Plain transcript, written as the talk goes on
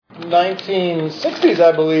1960s,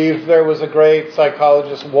 I believe, there was a great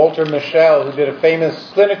psychologist, Walter Mischel, who did a famous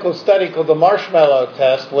clinical study called the marshmallow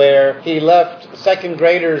test, where he left second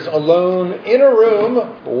graders alone in a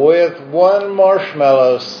room with one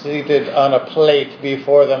marshmallow seated on a plate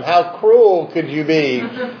before them. How cruel could you be?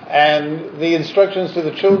 And the instructions to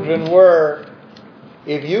the children were,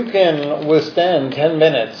 if you can withstand 10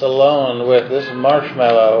 minutes alone with this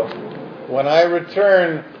marshmallow, when I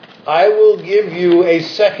return, I will give you a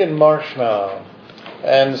second marshmallow.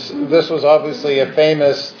 And this was obviously a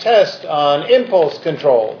famous test on impulse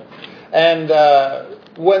control. And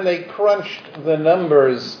when they crunched the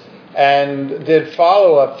numbers and did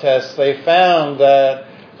follow-up tests, they found that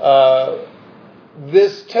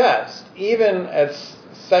this test, even at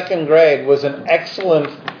second grade, was an excellent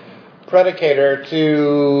predicator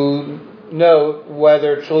to note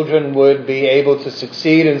whether children would be able to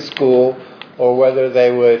succeed in school or whether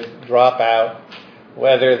they would drop out,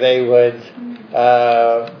 whether they would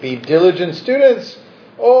be diligent students,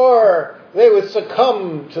 or they would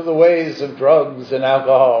succumb to the ways of drugs and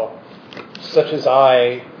alcohol, such as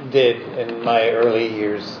I did in my early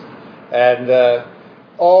years. And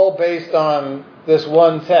all based on this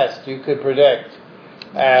one test you could predict.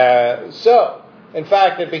 So, in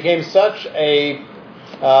fact, it became such an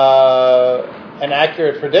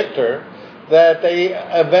accurate predictor that they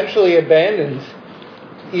eventually abandoned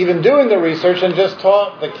even doing the research and just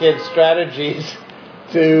taught the kids strategies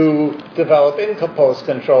to develop impulse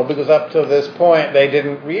control, because up to this point they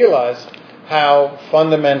didn't realize how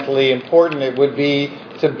fundamentally important it would be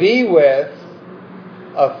to be with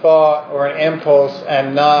a thought or an impulse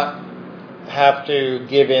and not have to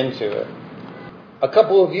give in to it. A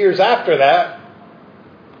couple of years after that,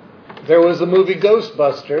 there was the movie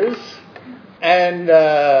Ghostbusters, and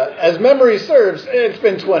as memory serves, it's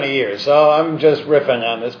been 20 years, so I'm just riffing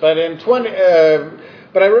on this. But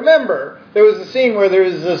but I remember there was a scene where there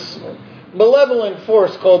was this malevolent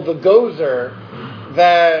force called the Gozer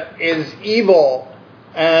that is evil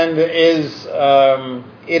and it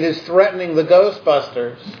is threatening the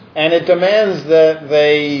Ghostbusters, and it demands that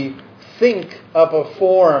they think up a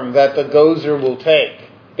form that the Gozer will take.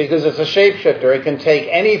 Because it's a shapeshifter, it can take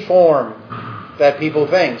any form that people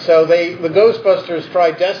think. So the Ghostbusters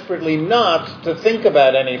try desperately not to think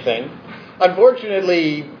about anything.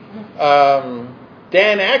 Unfortunately, Dan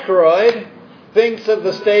Aykroyd thinks of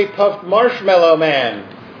the Stay Puft Marshmallow Man.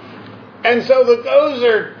 And so the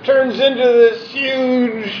Gozer turns into this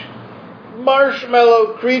huge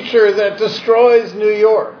marshmallow creature that destroys New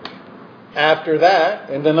York. After that,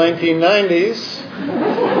 in the 1990s,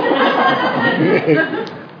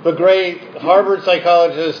 the great Harvard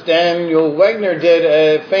psychologist Daniel Wegner did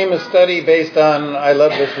a famous study based on, I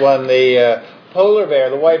love this one, the polar bear,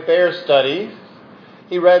 the white bear study.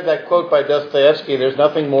 He read that quote by Dostoevsky, there's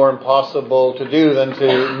nothing more impossible to do than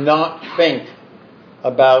to not think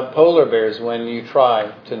about polar bears when you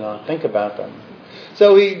try to not think about them.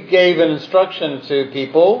 So he gave an instruction to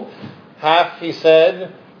people. Half, he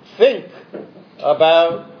said, think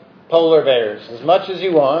about polar bears as much as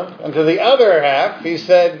you want. And to the other half, he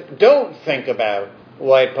said, don't think about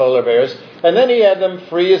white polar bears. And then he had them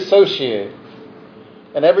free associate.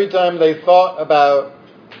 And every time they thought about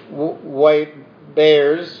white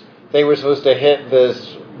bears, they were supposed to hit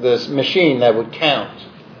this machine that would count.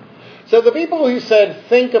 So the people who said,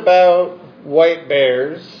 think about white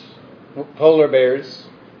bears, polar bears,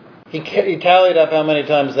 he tallied up how many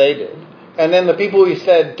times they did. And then the people who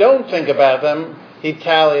said, don't think about them, he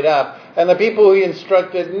tallied up. And the people who he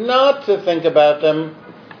instructed not to think about them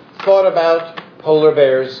thought about polar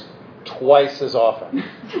bears twice as often.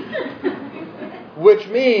 Which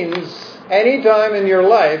means anytime in your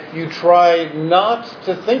life you try not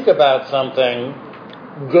to think about something,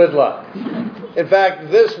 good luck. In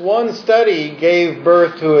fact, this one study gave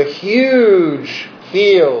birth to a huge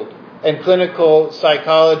field in clinical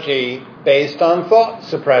psychology based on thought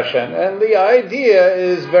suppression. And the idea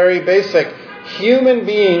is very basic. Human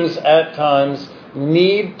beings at times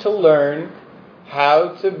need to learn how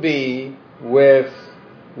to be with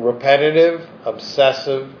repetitive,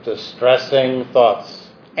 obsessive, distressing thoughts.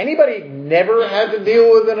 Anybody never had to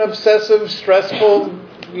deal with an obsessive, stressful,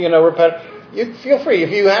 repetitive? You feel free.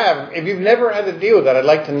 If you've never had to deal with that, I'd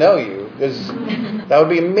like to know you. That would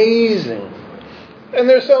be amazing. And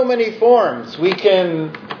there's so many forms. We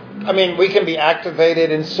can be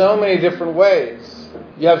activated in so many different ways.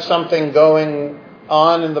 You have something going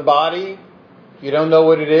on in the body. You don't know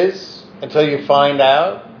what it is until you find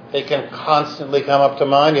out. It can constantly come up to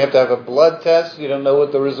mind. You have to have a blood test. You don't know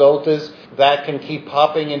what the result is. That can keep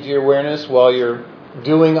popping into your awareness while you're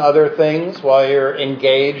doing other things, while you're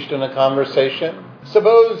engaged in a conversation.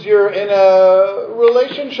 Suppose you're in a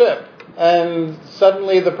relationship and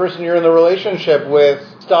suddenly the person you're in the relationship with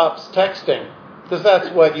stops texting. Because that's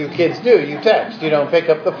what you kids do. You text. You don't pick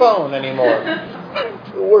up the phone anymore.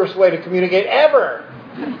 The worst way to communicate ever.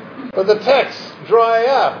 But the texts dry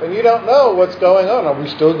up and you don't know what's going on. Are we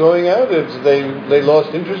still going out? They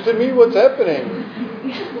lost interest in me? What's happening?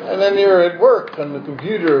 And then you're at work on the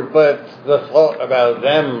computer, but the thought about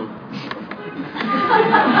them...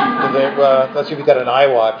 Unless you've got an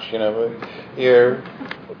iWatch,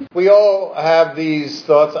 we all have these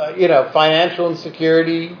thoughts, financial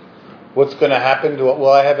insecurity. What's going to happen? Will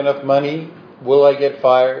I have enough money? Will I get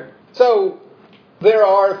fired? So there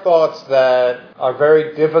are thoughts that are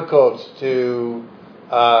very difficult to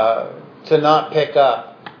not pick up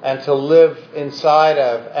and to live inside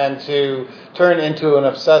of and to turn into an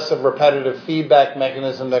obsessive, repetitive feedback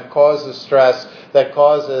mechanism that causes stress, that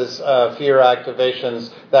causes fear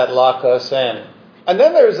activations that lock us in. And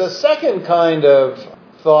then there's a second kind of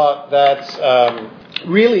thought that's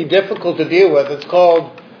really difficult to deal with. It's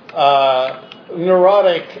called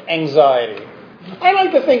neurotic anxiety. I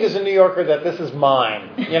like to think as a New Yorker that this is mine.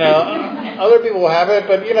 Other people have it,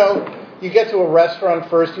 but you get to a restaurant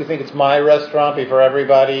first, you think it's my restaurant before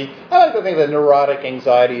everybody. I like to think that neurotic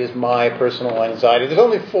anxiety is my personal anxiety. There's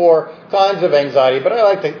only 4 kinds of anxiety, but I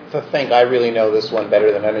like to think I really know this one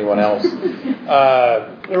better than anyone else.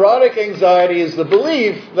 Neurotic anxiety is the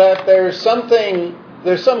belief that there's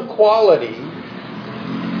some quality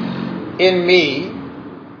in me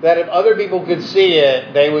that if other people could see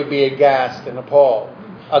it, they would be aghast and appalled.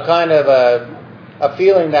 A kind of a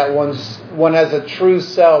feeling that one has a true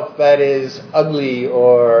self that is ugly,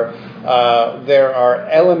 or there are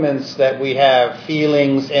elements that we have,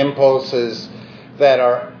 feelings, impulses that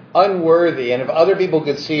are unworthy, and if other people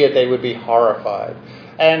could see it, they would be horrified.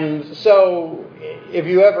 And so, if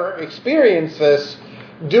you ever experience this,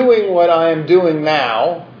 doing what I am doing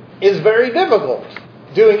now is very difficult.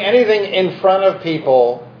 Doing anything in front of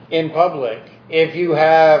people in public, if you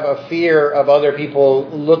have a fear of other people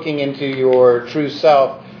looking into your true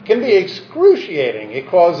self, can be excruciating. It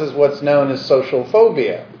causes what's known as social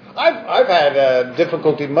phobia. I've had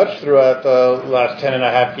difficulty much throughout the last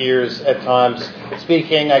 10.5 years at times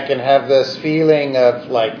speaking. I can have this feeling of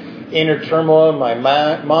like inner turmoil, my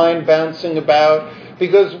mind bouncing about,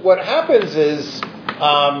 because what happens is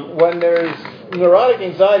when there's neurotic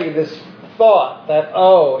anxiety, this thought that,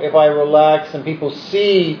 if I relax and people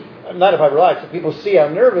see, not if I relax, if people see how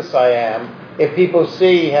nervous I am, if people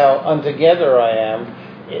see how untogether I am,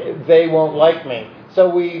 they won't like me. So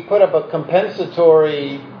we put up I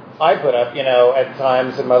put up, at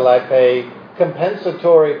times in my life, a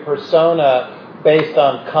compensatory persona based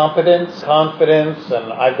on competence, confidence,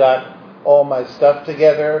 and I've got all my stuff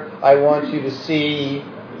together. I want you to see,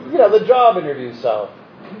 the job interview self,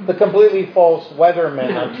 the completely false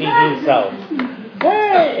weatherman on TV self.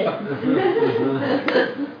 Hey!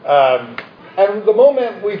 And the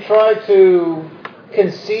moment we try to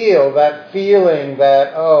conceal that feeling that,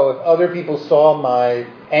 if other people saw my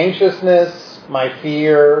anxiousness, my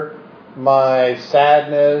fear, my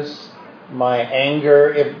sadness, my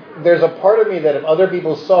anger, if there's a part of me that if other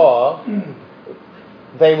people saw,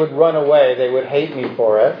 they would run away, they would hate me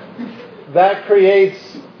for it, that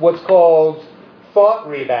creates what's called thought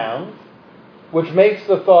rebound, which makes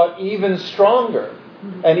the thought even stronger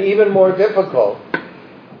and even more difficult.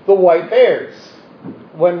 The white bears.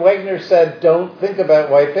 When Wegner said, don't think about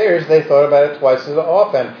white bears, they thought about it twice as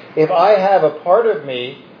often. If I have a part of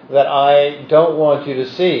me that I don't want you to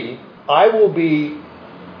see, I will be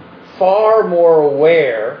far more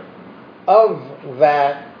aware of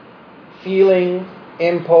that feeling,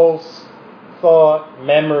 impulse, thought,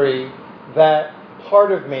 memory, that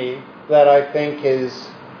part of me that I think is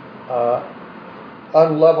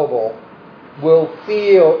unlovable will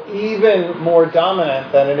feel even more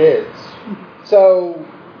dominant than it is. So,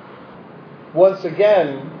 once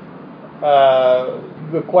again,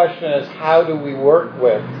 the question is, how do we work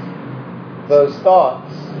with those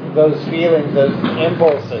thoughts, those feelings, those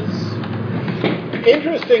impulses?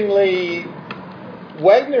 Interestingly,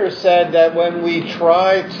 Wegner said that when we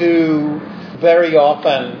try to very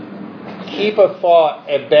often keep a thought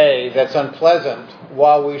at bay that's unpleasant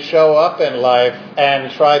while we show up in life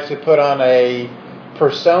and try to put on a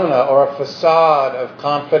persona or a facade of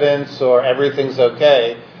confidence or everything's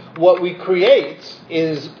okay, what we create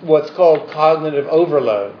is what's called cognitive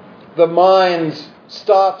overload. The mind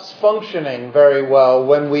stops functioning very well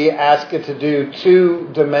when we ask it to do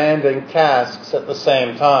 2 demanding tasks at the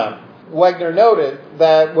same time. Wegner noted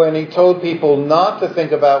that when he told people not to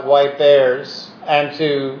think about white bears and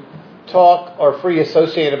to talk or free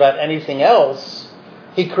associate about anything else,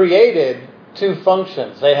 he created two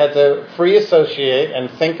functions. They had to free associate and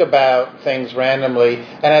think about things randomly,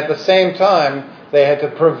 and at the same time, they had to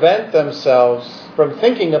prevent themselves from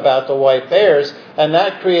thinking about the white bears, and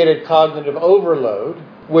that created cognitive overload,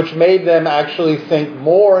 which made them actually think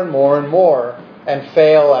more and more and more and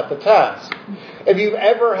fail at the task. If you've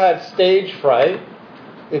ever had stage fright,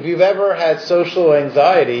 if you've ever had social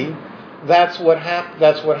anxiety, that's what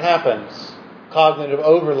happens. Cognitive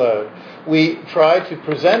overload. We try to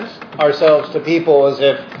present ourselves to people as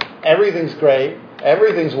if everything's great,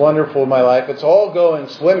 everything's wonderful in my life, it's all going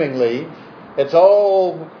swimmingly, it's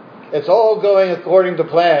all going according to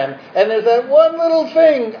plan, and there's that one little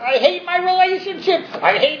thing. I hate my relationship.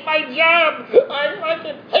 I hate my job. I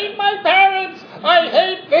fucking hate my parents. I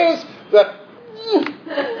hate this.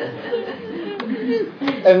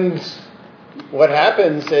 And what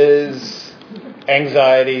happens is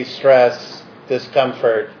anxiety, stress,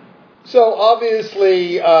 discomfort. So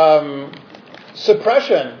obviously,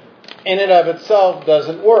 suppression in and of itself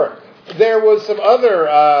doesn't work. There was some other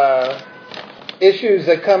issues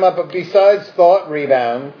that come up besides thought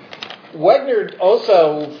rebound. Wegner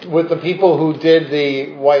also, with the people who did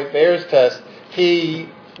the white bears test, he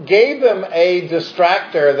gave them a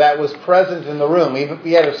distractor that was present in the room.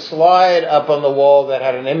 He had a slide up on the wall that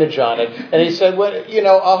had an image on it, and he said, well,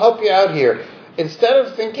 I'll help you out here. Instead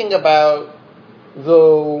of thinking about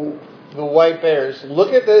the white bears,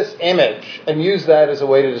 look at this image and use that as a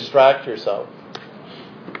way to distract yourself.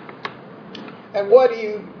 And what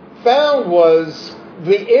he found was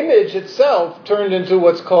the image itself turned into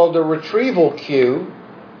what's called a retrieval cue.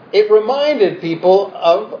 It reminded people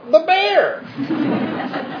of the bear.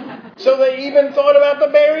 So they even thought about the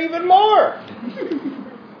bear even more.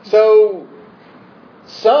 So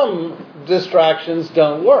some distractions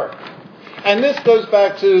don't work. And this goes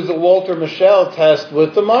back to the Walter Mischel test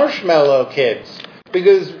with the marshmallow kids.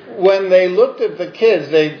 Because when they looked at the kids,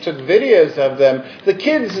 they took videos of them. The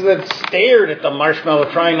kids that stared at the marshmallow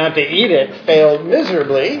trying not to eat it failed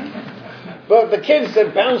miserably. But the kids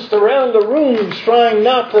that bounced around the rooms trying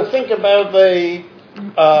not to think about the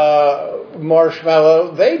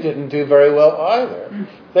marshmallow, they didn't do very well either.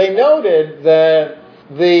 They noted that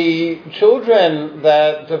the children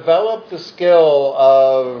that developed the skill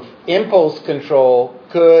of impulse control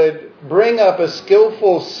could bring up a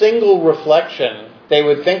skillful single reflection. They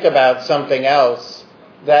would think about something else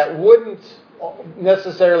that wouldn't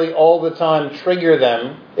necessarily all the time trigger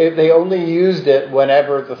them. They only used it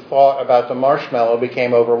whenever the thought about the marshmallow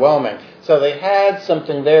became overwhelming. So they had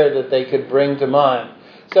something there that they could bring to mind.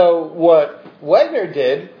 So what Wegner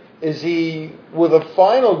did is with a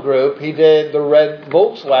final group, he did the red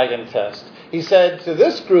Volkswagen test. He said to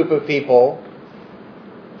this group of people,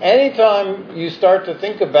 anytime you start to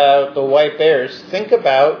think about the white bears, think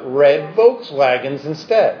about red Volkswagens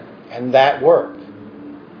instead. And that worked.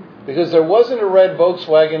 Because there wasn't a red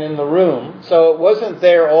Volkswagen in the room, so it wasn't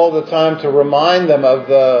there all the time to remind them of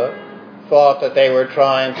the thought that they were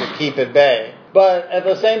trying to keep at bay. But at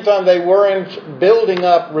the same time, they weren't building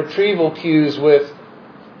up retrieval cues with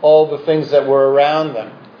all the things that were around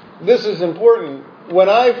them. This is important. When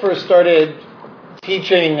I first started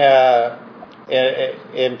teaching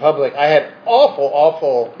in public, I had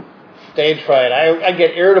awful stage fright. I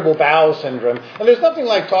get irritable bowel syndrome. And there's nothing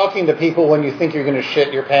like talking to people when you think you're going to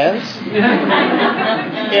shit your pants.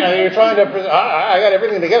 You're trying to, I got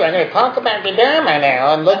everything together. I'm going to talk about the Dharma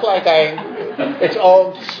now and look like it's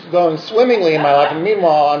all going swimmingly in my life. And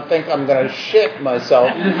meanwhile, I think I'm going to shit myself.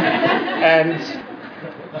 And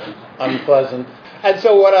unpleasant. And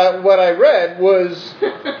so what I read was,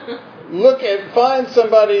 find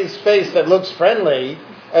somebody's face that looks friendly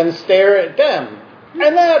and stare at them.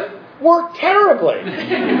 And that worked terribly.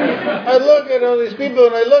 I look at all these people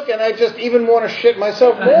and I just even want to shit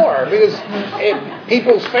myself more because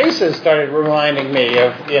people's faces started reminding me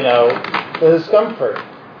of, the discomfort.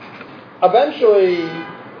 Eventually,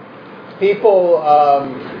 people,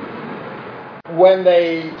 when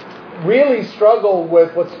they really struggle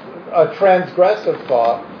with what's a transgressive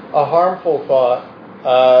thought, a harmful thought,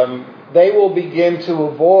 they will begin to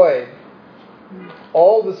avoid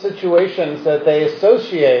all the situations that they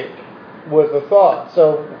associate with the thought.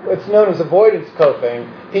 So it's known as avoidance coping.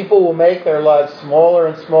 People will make their lives smaller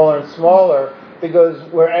and smaller and smaller because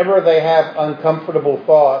wherever they have uncomfortable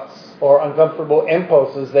thoughts or uncomfortable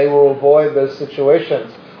impulses, they will avoid those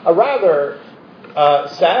situations. A rather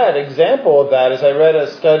sad example of that is I read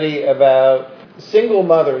a study about single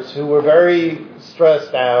mothers who were very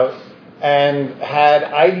stressed out and had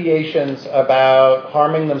ideations about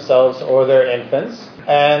harming themselves or their infants.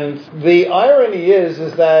 And the irony is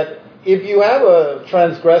that if you have a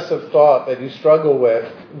transgressive thought that you struggle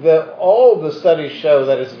with, all the studies show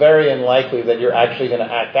that it's very unlikely that you're actually going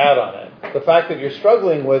to act out on it. The fact that you're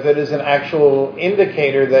struggling with it is an actual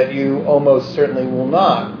indicator that you almost certainly will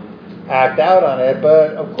not act out on it.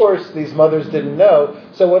 But of course, these mothers didn't know.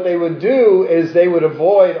 So what they would do is they would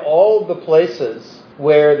avoid all the places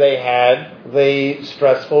where they had the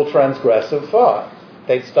stressful, transgressive thought.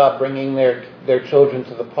 They'd stop bringing their children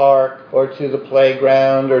to the park or to the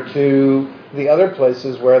playground or to the other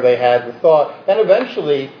places where they had the thought. And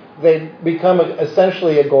eventually, they'd become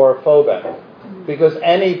essentially agoraphobic, because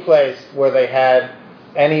any place where they had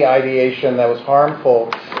any ideation that was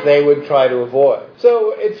harmful, they would try to avoid.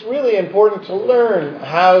 So it's really important to learn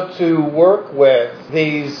how to work with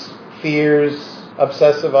these fears,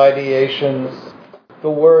 obsessive ideations, the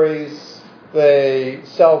worries, the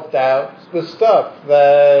self-doubt, the stuff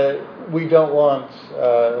that we don't want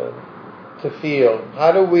to feel.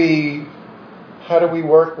 How do we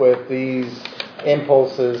work with these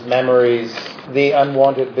impulses, memories, the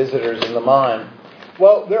unwanted visitors in the mind?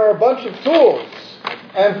 Well, there are a bunch of tools,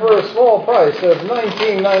 and for a small price of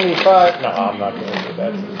 $19.95. No, I'm not going to do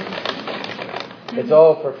that. It's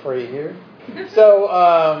all for free here. So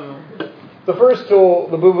the first tool,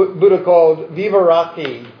 the Buddha called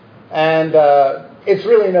Vivarati, and it's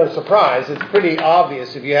really no surprise. It's pretty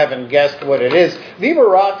obvious if you haven't guessed what it is.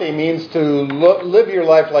 Vivarati means to live your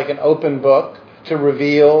life like an open book, to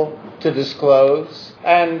reveal, to disclose.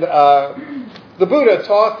 And the Buddha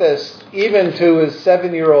taught this even to his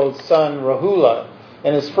 7-year-old son, Rahula.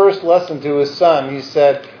 In his first lesson to his son, he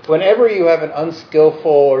said, whenever you have an unskillful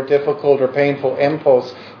or difficult or painful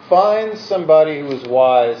impulse, find somebody who is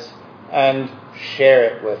wise and share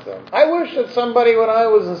it with them. I wish that somebody, when I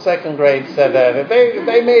was in second grade, said that. If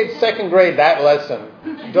they made second grade that lesson,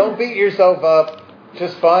 don't beat yourself up.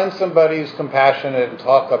 Just find somebody who's compassionate and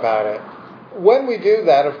talk about it. When we do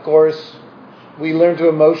that, of course, we learn to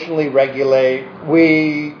emotionally regulate.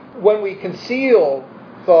 When we conceal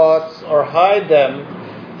thoughts or hide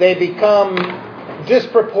them, they become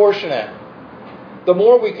disproportionate. The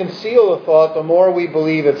more we conceal a thought, the more we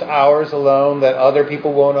believe it's ours alone, that other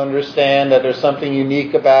people won't understand, that there's something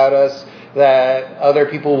unique about us that other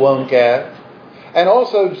people won't get. And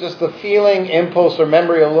also just the feeling, impulse, or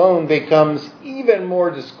memory alone becomes even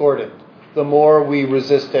more discordant the more we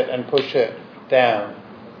resist it and push it down.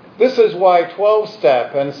 This is why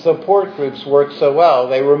 12-step and support groups work so well.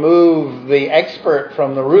 They remove the expert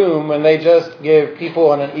from the room and they just give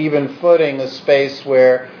people on an even footing a space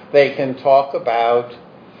where they can talk about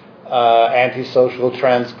antisocial,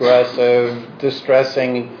 transgressive,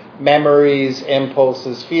 distressing memories,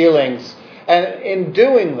 impulses, feelings. And in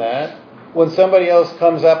doing that, when somebody else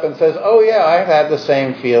comes up and says, oh yeah, I've had the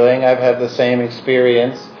same feeling, I've had the same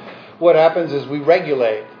experience, what happens is we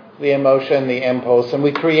regulate the emotion, the impulse, and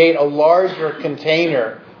we create a larger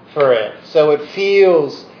container for it. So it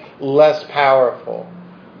feels less powerful.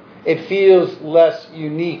 It feels less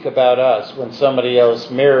unique about us when somebody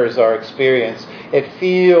else mirrors our experience. It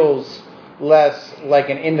feels less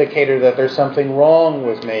like an indicator that there's something wrong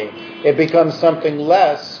with me. It becomes something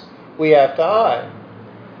less we have to hide.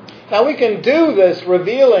 Now we can do this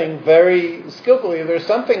revealing very skillfully. If there's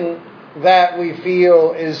something that we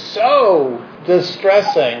feel is so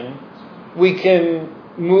distressing, we can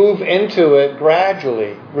move into it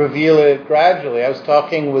gradually, reveal it gradually. I was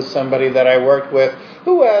talking with somebody that I worked with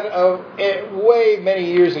who had, way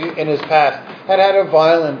many years in his past, had a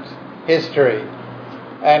violent history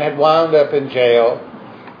and had wound up in jail.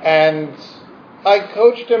 And I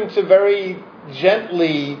coached him to very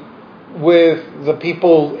gently, with the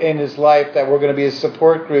people in his life that were going to be a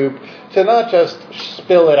support group, to not just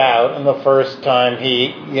spill it out in the first time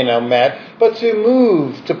he, met, but to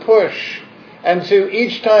move, to push, and to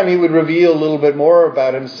each time he would reveal a little bit more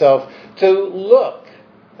about himself, to look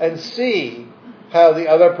and see how the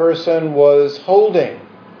other person was holding.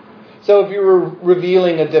 So if you were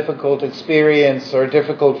revealing a difficult experience or a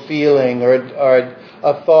difficult feeling or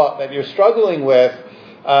a thought that you're struggling with,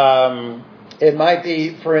 it might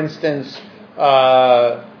be, for instance,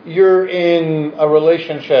 you're in a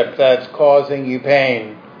relationship that's causing you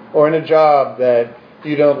pain, or in a job that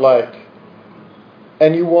you don't like,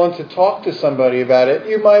 and you want to talk to somebody about it.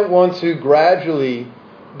 You might want to gradually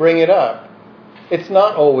bring it up. It's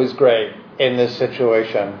not always great in this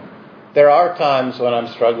situation. There are times when I'm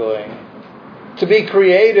struggling. To be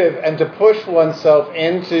creative and to push oneself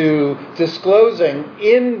into disclosing,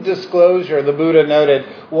 in disclosure, the Buddha noted,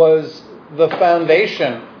 was the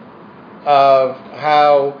foundation of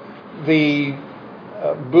how the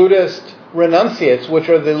Buddhist renunciates, which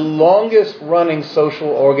are the longest running social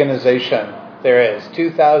organization there is.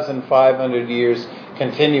 2,500 years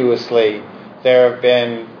continuously there have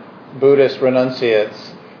been Buddhist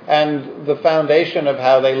renunciates. And the foundation of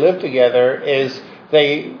how they live together is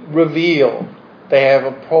they reveal. They have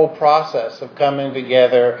a whole process of coming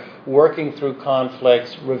together, working through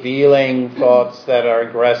conflicts, revealing thoughts that are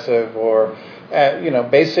aggressive, or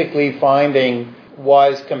basically finding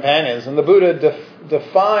wise companions. And the Buddha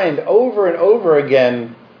defined over and over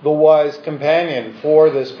again the wise companion for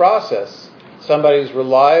this process. Somebody who's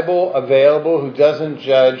reliable, available, who doesn't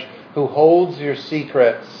judge, who holds your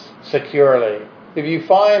secrets securely. If you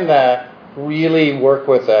find that, really work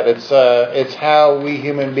with that. It's how we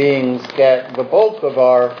human beings get the bulk of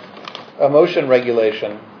our emotion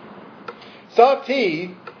regulation.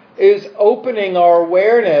 Sati is opening our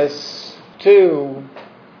awareness to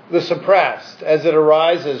the suppressed as it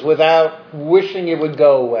arises without wishing it would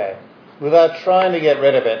go away, without trying to get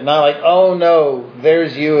rid of it. Not like, oh no,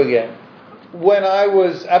 there's you again. When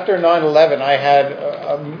after 9/11, I had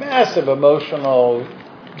a massive emotional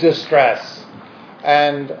distress.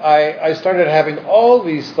 And I started having all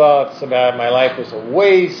these thoughts about my life was a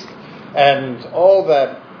waste, and all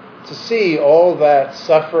that, to see all that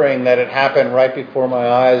suffering that had happened right before my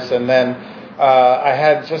eyes. And then I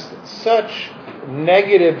had just such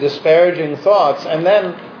negative, disparaging thoughts. And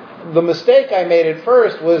then the mistake I made at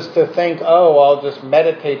first was to think, oh, I'll just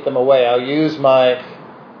meditate them away. I'll use my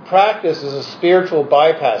practice as a spiritual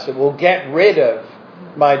bypass. It will get rid of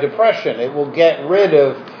my depression. It will get rid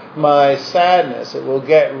of my sadness. It will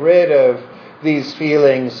get rid of these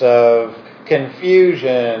feelings of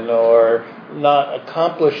confusion or not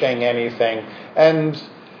accomplishing anything. And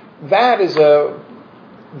that is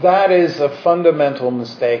a fundamental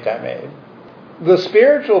mistake I made. The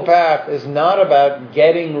spiritual path is not about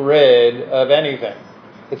getting rid of anything.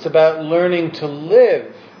 It's about learning to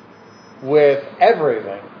live with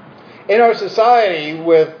everything. In our society,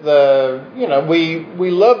 with we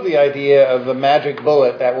love the idea of the magic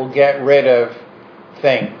bullet that will get rid of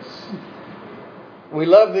things. We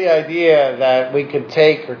love the idea that we could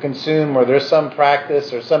take or consume, or there's some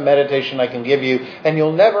practice or some meditation I can give you, and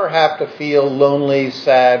you'll never have to feel lonely,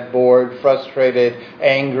 sad, bored, frustrated,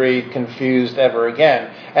 angry, confused ever again.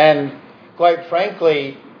 And quite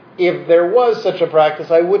frankly, if there was such a practice,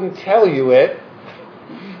 I wouldn't tell you it,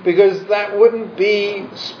 because that wouldn't be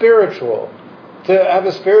spiritual. To have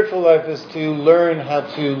a spiritual life is to learn how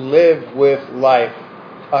to live with life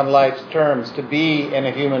on life's terms, to be in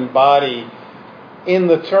a human body in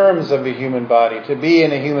the terms of a human body, to be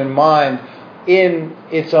in a human mind in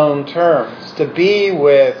its own terms, to be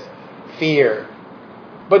with fear,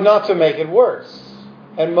 but not to make it worse.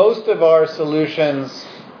 And most of our solutions,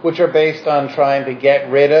 which are based on trying to get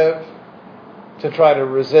rid of, to try to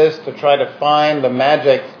resist, to try to find the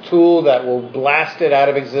magic tool that will blast it out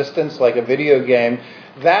of existence like a video game,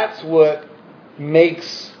 that's what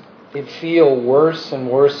makes it feel worse and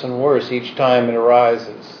worse and worse each time it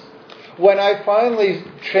arises. When I finally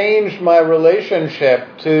changed my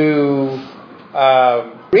relationship to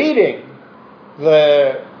reading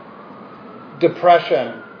the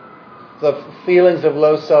depression, the feelings of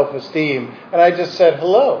low self-esteem, and I just said,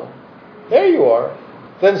 hello, there you are,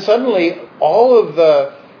 then suddenly all of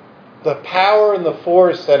the power and the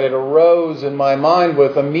force that it arose in my mind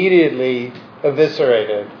with immediately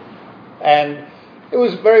eviscerated. And it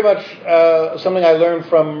was very much something I learned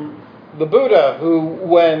from the Buddha, who,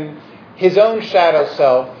 when his own shadow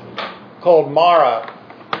self, called Mara,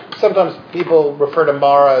 sometimes people refer to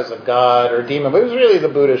Mara as a god or demon, but it was really the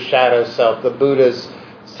Buddha's shadow self, the Buddha's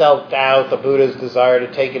self-doubt, the Buddha's desire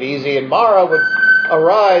to take it easy. And Mara would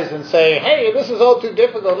arise and say, hey, this is all too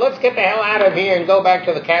difficult. Let's get the hell out of here and go back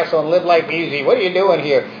to the castle and live life easy. What are you doing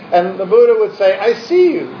here? And the Buddha would say, I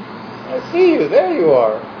see you. I see you. There you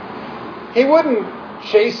are. He wouldn't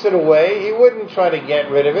chase it away. He wouldn't try to get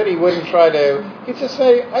rid of it. He'd just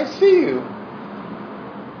say, I see you.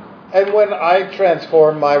 And when I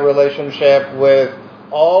transformed my relationship with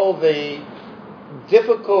all the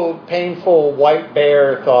difficult, painful, white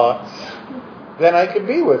bear thoughts, then I could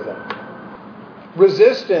be with them.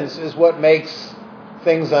 Resistance is what makes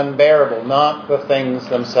things unbearable, not the things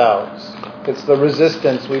themselves. It's the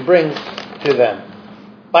resistance we bring to them.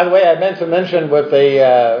 By the way, I meant to mention with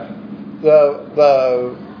the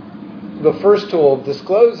first tool,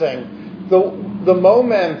 disclosing, the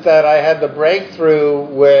moment that I had the breakthrough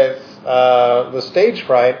with the stage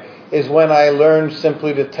fright is when I learned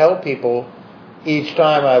simply to tell people each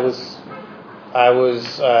time I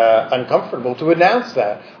was uncomfortable to announce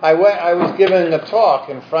that. I was giving a talk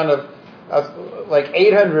in front of like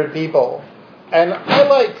 800 people, and I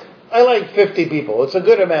like 50 people. It's a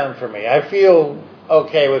good amount for me. I feel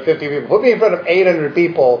okay with 50 people. Put me in front of 800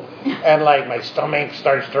 people, and like my stomach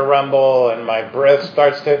starts to rumble, and my breath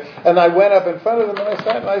starts to... And I went up in front of them,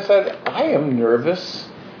 and I said, I am nervous.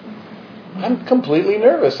 I'm completely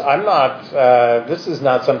nervous. I'm not... this is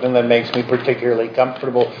not something that makes me particularly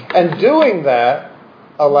comfortable. And doing that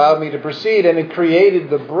allowed me to proceed, and it created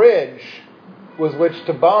the bridge with which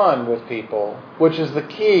to bond with people, which is the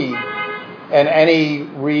key in any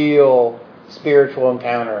real spiritual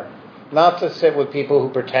encounter. Not to sit with people who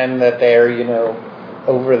pretend that they're,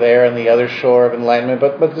 over there on the other shore of enlightenment,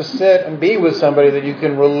 but to sit and be with somebody that you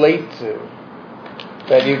can relate to,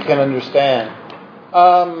 that you can understand.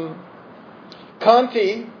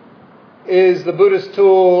 Khanti is the Buddhist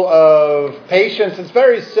tool of patience. It's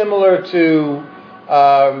very similar to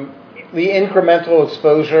the incremental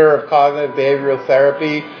exposure of cognitive behavioral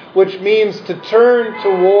therapy, which means to turn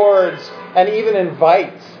towards and even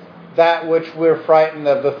invite that which we're frightened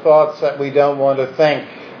of, the thoughts that we don't want to think,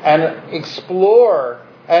 and explore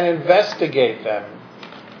and investigate them.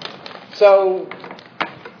 So,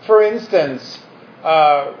 for instance,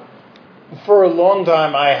 for a long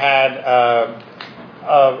time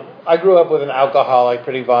I grew up with an alcoholic,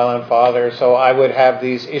 pretty violent father, so I would have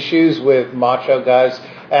these issues with macho guys,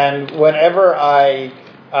 and whenever I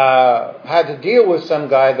had to deal with some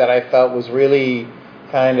guy that I felt was really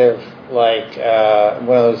kind of like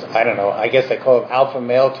one of those, I don't know, I guess they call them alpha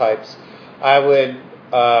male types, I would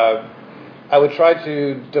try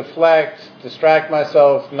to deflect, distract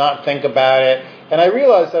myself, not think about it, and I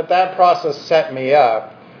realized that process set me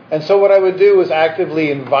up. And so what I would do was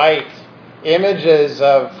actively invite images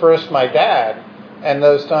of first my dad and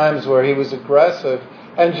those times where he was aggressive,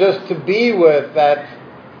 and just to be with that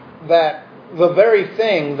the very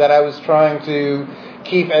thing that I was trying to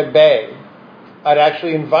keep at bay. I'd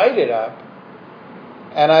actually invite it up,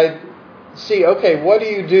 and I'd see, okay, what do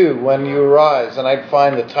you do when you arise? And I'd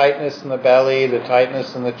find the tightness in the belly, the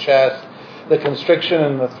tightness in the chest, the constriction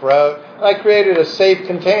in the throat. And I created a safe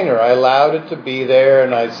container. I allowed it to be there,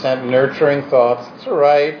 and I sent nurturing thoughts. It's all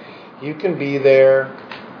right. You can be there.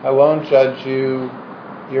 I won't judge you.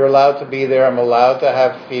 You're allowed to be there. I'm allowed to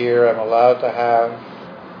have fear. I'm allowed to have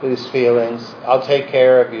these feelings. I'll take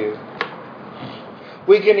care of you.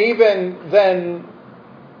 We can even then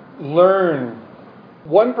learn.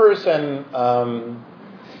 One person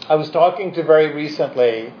I was talking to very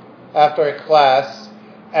recently after a class,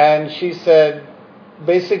 and she said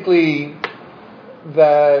basically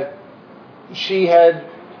that she had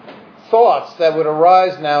thoughts that would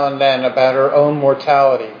arise now and then about her own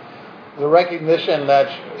mortality. The recognition that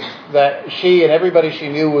she and everybody she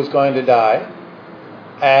knew was going to die,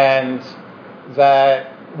 and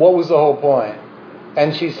that what was the whole point?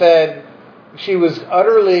 And she said she was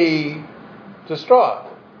utterly distraught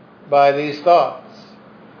by these thoughts,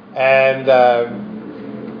 and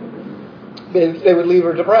they would leave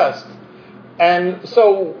her depressed. And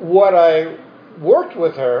so what I worked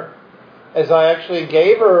with her is I actually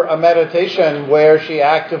gave her a meditation where she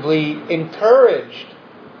actively encouraged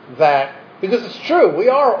that, because it's true, we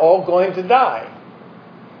are all going to die.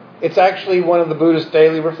 It's actually one of the Buddhist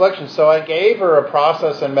daily reflections. So I gave her a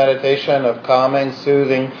process and meditation of calming,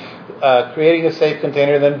 soothing, creating a safe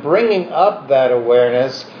container, then bringing up that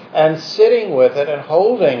awareness and sitting with it and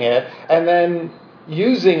holding it, and then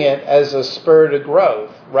using it as a spur to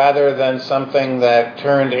growth rather than something that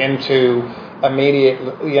turned into immediate,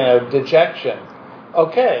 dejection.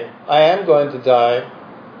 Okay, I am going to die,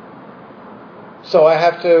 so I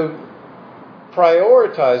have to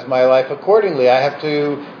prioritize my life accordingly. I have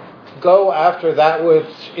to go after that which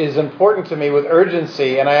is important to me with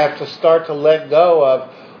urgency, and I have to start to let go of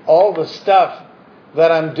all the stuff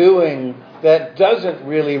that I'm doing that doesn't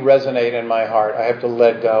really resonate in my heart. I have to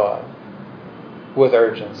let go of with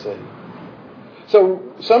urgency. So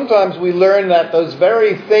sometimes we learn that those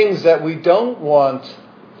very things that we don't want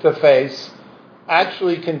to face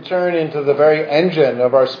actually can turn into the very engine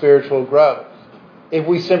of our spiritual growth if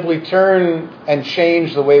we simply turn and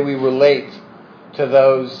change the way we relate to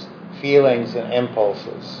those feelings and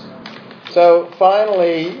impulses. So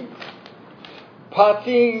finally,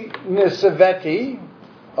 Patinisavati,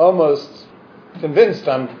 almost convinced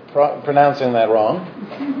I'm pronouncing that wrong.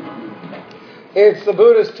 It's the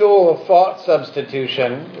Buddhist tool of thought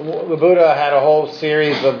substitution. The Buddha had a whole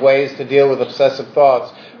series of ways to deal with obsessive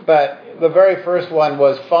thoughts, but the very first one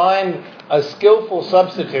was find a skillful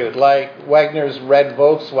substitute, like Wagner's red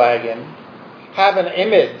Volkswagen. Have an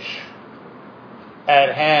image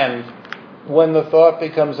at hand when the thought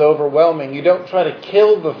becomes overwhelming. You don't try to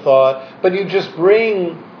kill the thought, but you just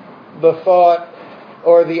bring the thought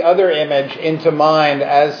or the other image into mind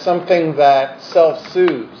as something that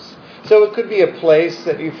self-soothes. So it could be a place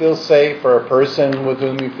that you feel safe, or a person with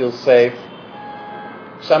whom you feel safe.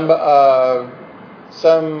 Some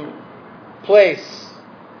place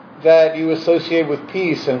that you associate with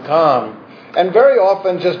peace and calm. And very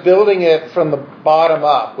often just building it from the bottom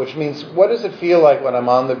up, which means, what does it feel like when I'm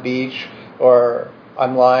on the beach, or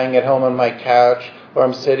I'm lying at home on my couch, or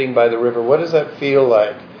I'm sitting by the river? What does that feel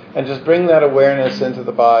like? And just bring that awareness into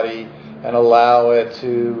the body and allow it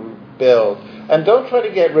to build. And don't try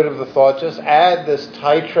to get rid of the thought, just add this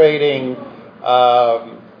titrating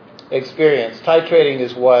experience. Titrating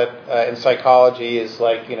is what in psychology is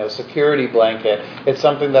like, security blanket. It's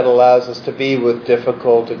something that allows us to be with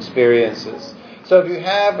difficult experiences. So if you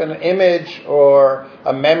have an image or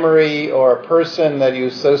a memory or a person that you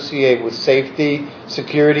associate with safety,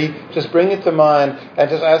 security, just bring it to mind and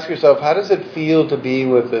just ask yourself, how does it feel to be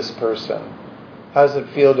with this person? How does it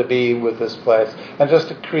feel to be with this place? And just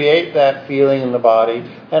to create that feeling in the body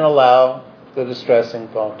and allow the distressing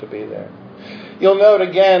thought to be there. You'll note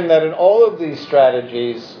again that in all of these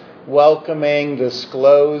strategies, welcoming,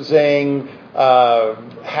 disclosing,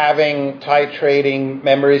 having titrating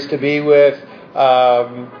memories to be with,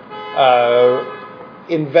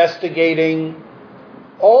 investigating,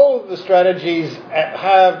 all of the strategies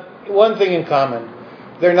have one thing in common.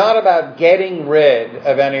 They're not about getting rid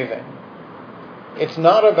of anything. It's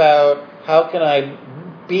not about how can I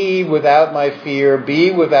be without my fear,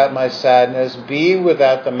 be without my sadness, be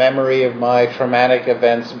without the memory of my traumatic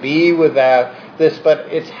events, be without this, but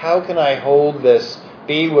it's how can I hold this,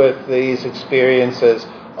 be with these experiences,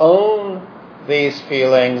 own these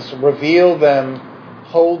feelings, reveal them,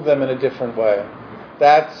 hold them in a different way.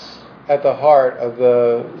 That's at the heart of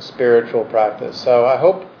the spiritual practice. So I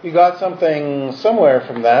hope you got something somewhere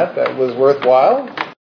from that was worthwhile.